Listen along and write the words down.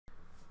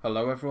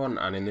Hello everyone,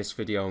 and in this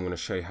video I'm going to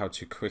show you how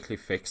to quickly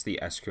fix the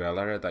SQL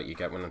error that you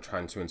get when I'm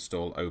trying to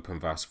install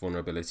OpenVAS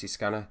vulnerability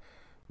scanner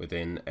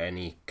within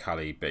any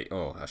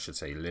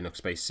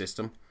Linux-based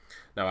system.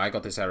 Now I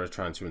got this error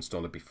trying to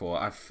install it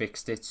before. I've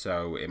fixed it,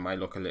 so it might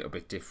look a little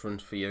bit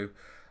different for you.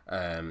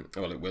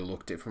 Well, it will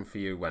look different for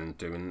you when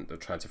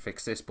trying to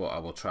fix this, but I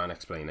will try and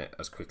explain it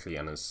as quickly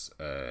and as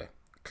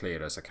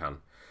clear as I can.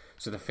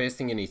 So the first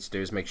thing you need to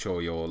do is make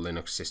sure your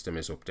Linux system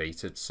is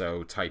updated.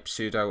 So type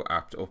sudo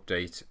apt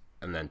update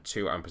and then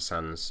 2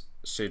 ampersands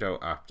sudo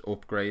apt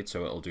upgrade,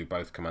 so it'll do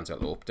both commands.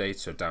 It'll update,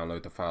 so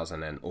download the files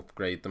and then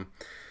upgrade them,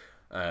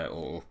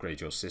 or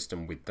upgrade your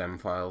system with them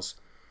files,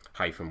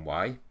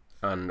 -y.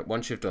 And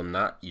once you've done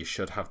that, you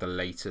should have the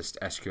latest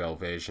SQL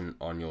version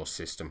on your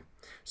system.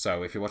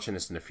 So if you're watching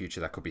this in the future,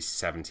 that could be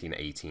 17,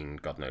 18,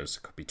 God knows,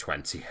 it could be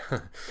 20.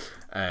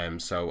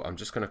 So I'm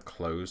just going to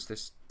close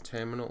this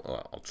terminal,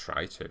 or I'll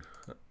try to.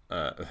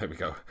 There we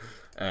go.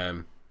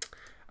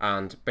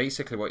 And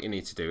basically what you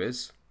need to do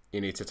is, you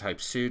need to type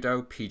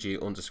sudo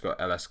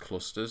pg_ls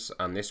clusters,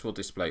 and this will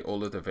display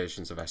all of the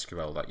versions of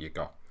SQL that you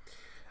got.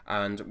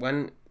 And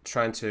when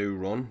trying to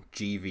run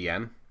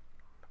gvm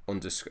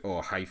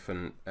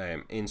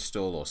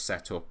install or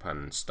setup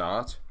and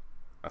start,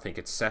 I think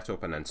it's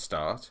setup and then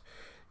start,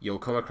 you'll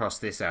come across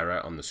this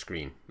error on the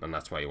screen, and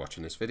that's why you're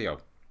watching this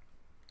video.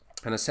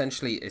 And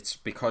essentially it's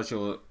because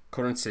your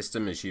current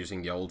system is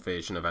using the old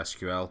version of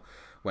SQL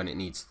when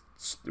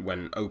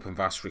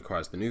OpenVAS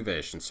requires the new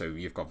version. So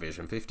you've got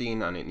version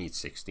 15 and it needs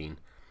 16.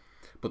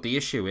 But the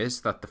issue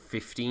is that the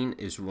 15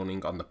 is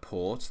running on the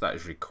port that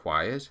is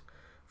required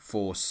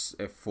for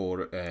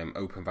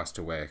OpenVAS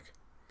to work.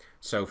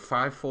 So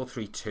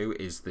 5432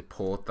 is the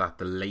port that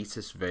the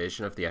latest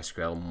version of the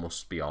SQL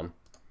must be on.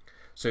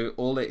 So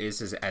all it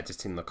is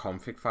editing the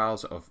config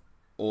files of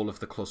all of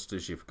the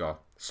clusters you've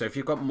got. So if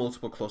you've got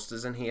multiple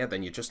clusters in here,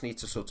 then you just need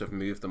to sort of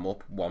move them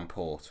up one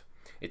port.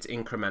 It's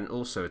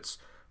incremental, so it's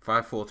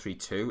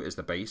 5432 is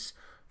the base,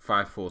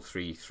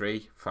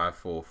 5433,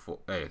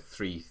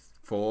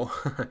 5434,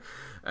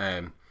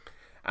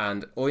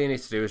 and all you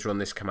need to do is run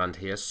this command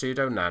here,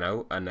 sudo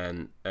nano, and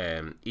then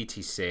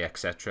etc,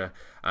 etc,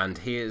 and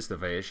here's the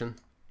version.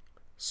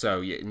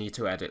 So you need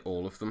to edit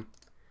all of them.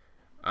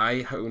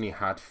 I only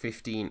had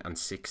 15 and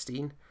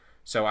 16,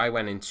 so I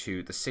went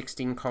into the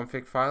 16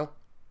 config file,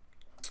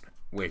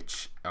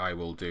 which I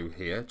will do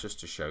here just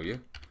to show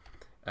you.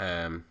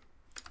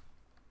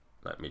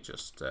 Let me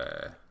just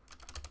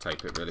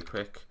type it really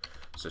quick.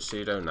 So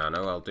sudo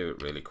nano, I'll do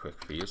it really quick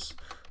for you.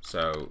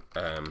 So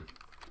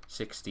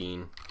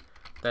 16,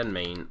 then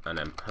main, and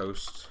then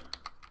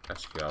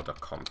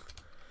postgresql.conf.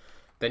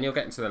 Then you'll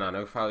get into the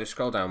nano file. You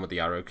scroll down with the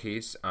arrow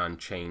keys and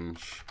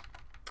change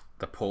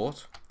the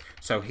port.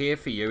 So here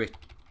for you, it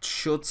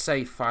should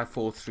say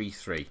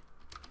 5433.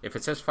 If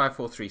it says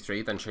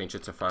 5433, then change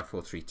it to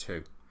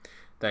 5432.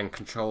 Then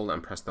control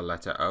and press the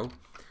letter O.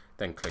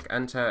 Then click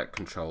enter,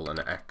 control and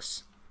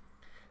X.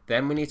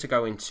 Then we need to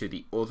go into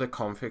the other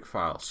config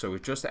file. So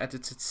we've just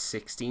edited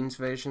 16's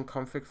version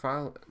config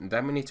file. And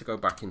then we need to go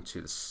back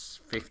into the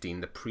 15,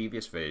 the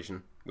previous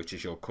version, which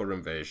is your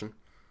current version,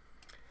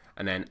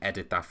 and then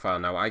edit that file.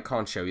 Now I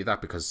can't show you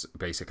that because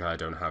basically I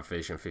don't have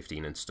version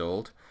 15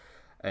 installed.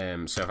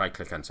 So if I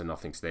click enter,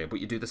 nothing's there. But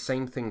you do the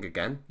same thing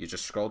again. You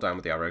just scroll down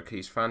with the arrow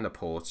keys, find the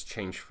ports,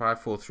 change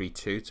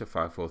 5432 to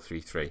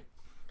 5433.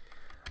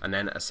 And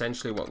then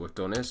essentially what we've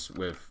done is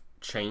we've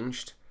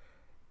changed,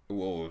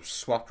 we'll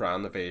swap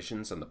around the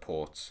versions and the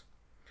ports.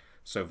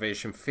 So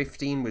version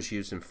 15 was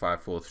using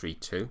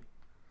 5432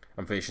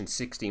 and version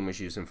 16 was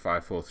using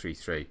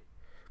 5433.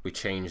 We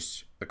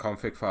changed the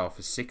config file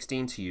for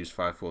 16 to use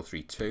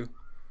 5432,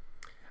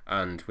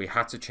 and we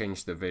had to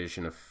change the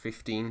version of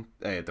 15,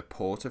 the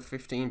port of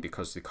 15,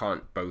 because they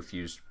can't both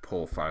use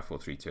port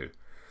 5432.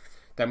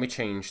 Then we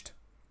changed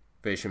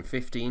version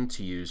 15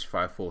 to use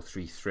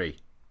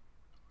 5433.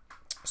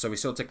 So we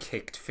sort of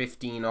kicked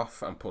 15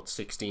 off and put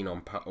 16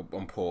 on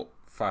port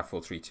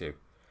 5432.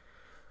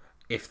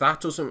 If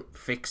that doesn't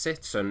fix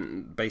it, so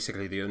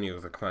basically the only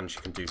other command you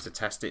can do to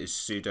test it is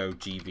sudo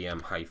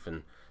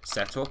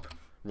gvm-setup,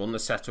 run the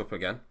setup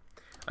again,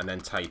 and then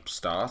type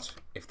start.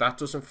 If that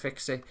doesn't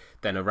fix it,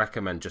 then I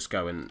recommend just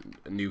going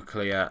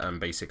nuclear and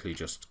basically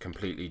just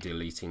completely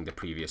deleting the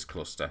previous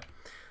cluster.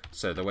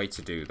 So the way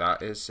to do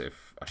that is,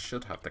 if I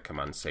should have the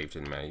command saved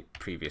in my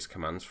previous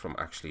commands from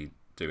actually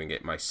doing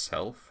it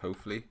myself,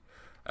 hopefully.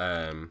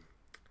 Yeah,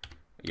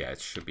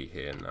 it should be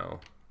here now.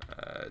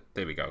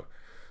 There we go.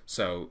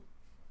 So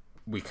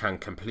we can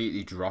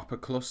completely drop a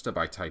cluster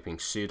by typing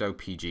sudo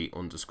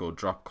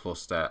pg_drop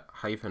cluster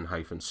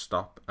 --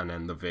 stop and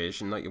then the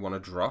version that you want to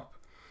drop.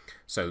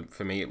 So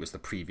for me it was the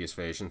previous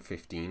version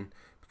 15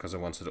 because I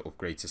wanted to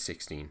upgrade to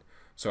 16.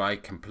 So I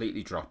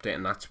completely dropped it,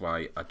 and that's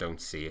why I don't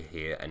see it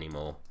here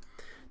anymore.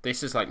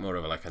 This is like more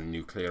of a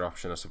nuclear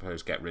option, I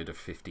suppose. Get rid of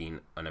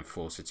 15 and then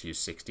force it to use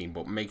 16,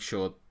 but make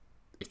sure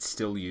it's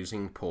still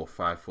using port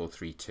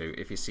 5432.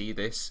 If you see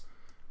this,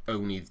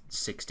 only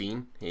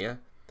 16 here,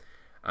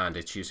 and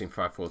it's using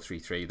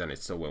 5433, then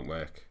it still won't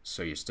work.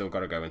 So you still got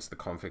to go into the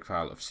config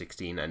file of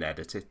 16 and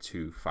edit it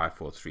to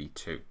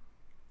 5432.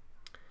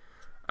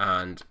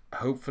 And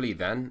hopefully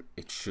then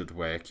it should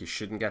work. You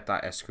shouldn't get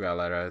that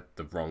SQL error,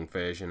 the wrong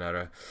version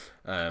error.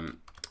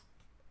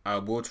 I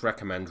would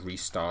recommend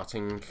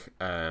restarting,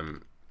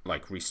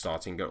 like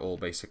restarting it all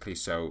basically.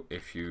 So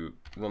if you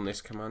run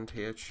this command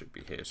here, it should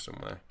be here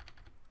somewhere.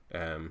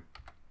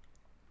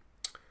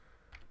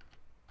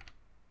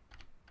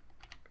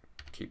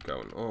 Keep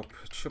going up,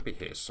 it should be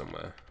here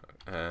somewhere.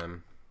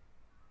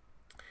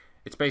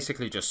 It's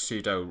basically just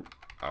sudo,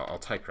 I'll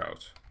type it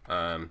out.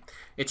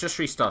 It just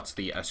restarts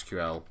the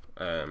SQL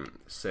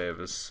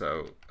servers.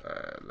 So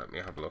let me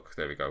have a look.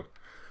 There we go.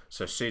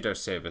 So sudo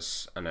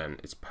service, and then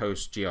it's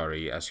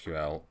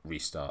postgresql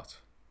restart.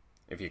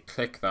 If you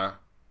click that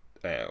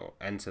or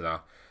enter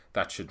that,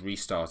 that should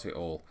restart it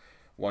all.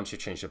 Once you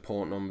change the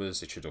port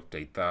numbers, it should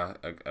update that.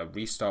 A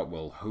restart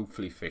will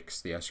hopefully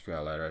fix the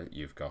SQL error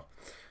you've got,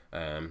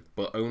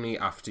 but only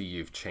after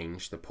you've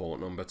changed the port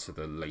number to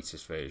the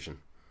latest version.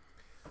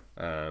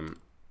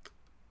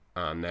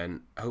 And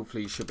then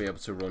hopefully you should be able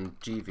to run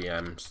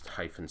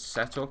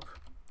gvm-setup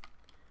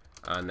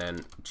and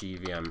then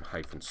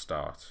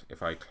gvm-start.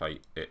 If I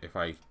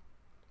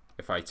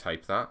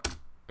type that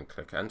and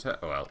click enter,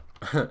 oh well,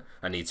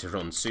 I need to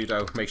run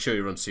sudo. Make sure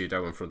you run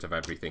sudo in front of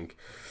everything,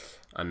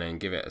 and then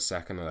give it a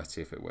second and let's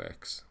see if it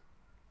works.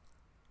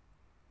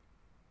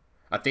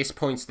 At this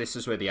point, this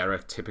is where the error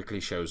typically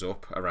shows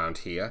up, around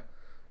here.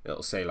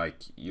 It'll say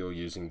like you're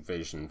using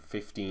version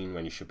 15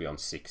 when you should be on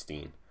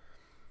 16.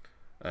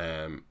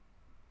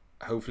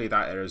 Hopefully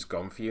that error is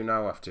gone for you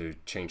now after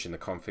changing the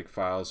config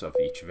files of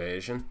each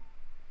version.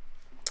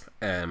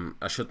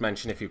 I should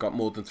mention, if you've got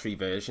more than 3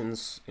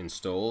 versions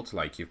installed,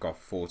 like you've got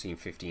 14,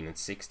 15 and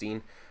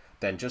 16,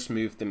 then just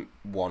move them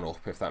one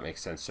up, if that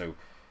makes sense. So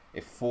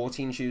if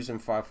 14 is using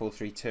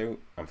 5432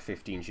 and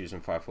 15 is using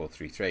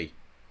 5433,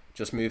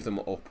 just move them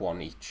up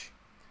one each.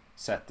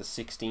 Set the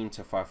 16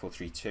 to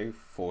 5432,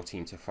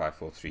 14 to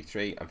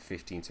 5433 and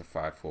 15 to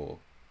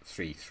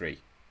 5433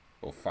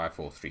 or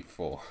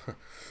 5434.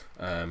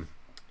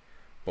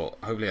 But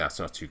hopefully that's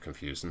not too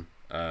confusing.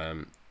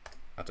 I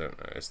don't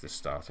know, is this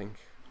starting?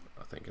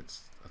 I think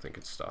it's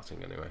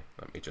starting anyway.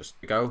 Let me just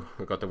go.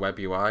 We've got the web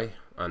UI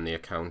and the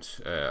account.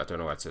 I don't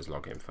know why it says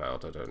login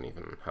failed. I don't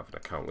even have an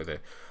account with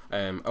it.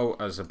 Oh,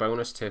 as a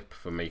bonus tip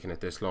for making it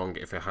this long,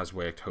 if it has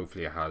worked,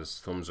 hopefully it has.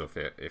 Thumbs up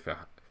if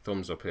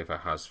it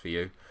has for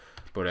you.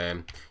 But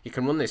you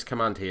can run this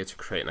command here to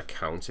create an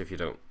account if you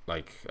don't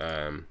like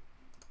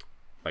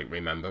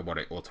remember what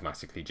it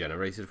automatically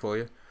generated for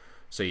you.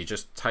 So you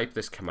just type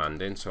this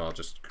command in. So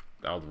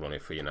I'll run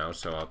it for you now.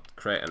 So I'll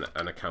create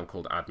an account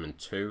called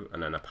admin2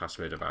 and then a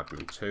password of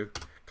admin2.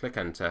 Click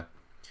enter.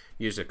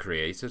 User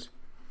created,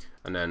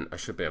 and then I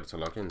should be able to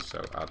log in.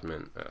 So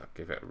admin,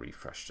 give it a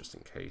refresh just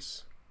in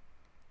case,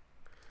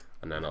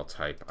 and then I'll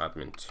type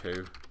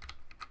admin2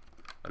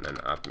 and then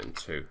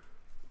admin2.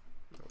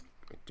 Let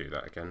me do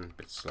that again, a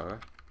bit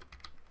slower,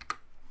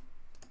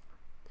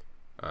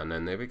 and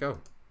then there we go.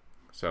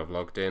 So I've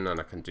logged in and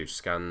I can do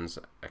scans,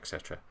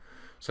 etc.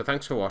 So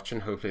thanks for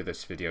watching. Hopefully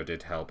this video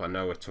did help. I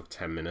know it took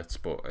 10 minutes,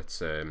 but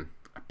it's a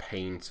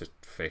pain to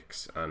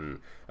fix, and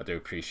I do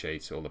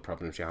appreciate all the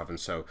problems you're having.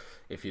 So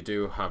if you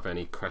do have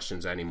any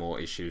questions, any more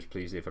issues,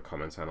 please leave a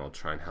comment and I'll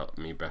try and help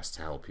me best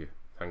to help you.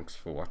 Thanks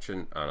for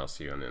watching, and I'll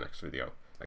see you on the next video.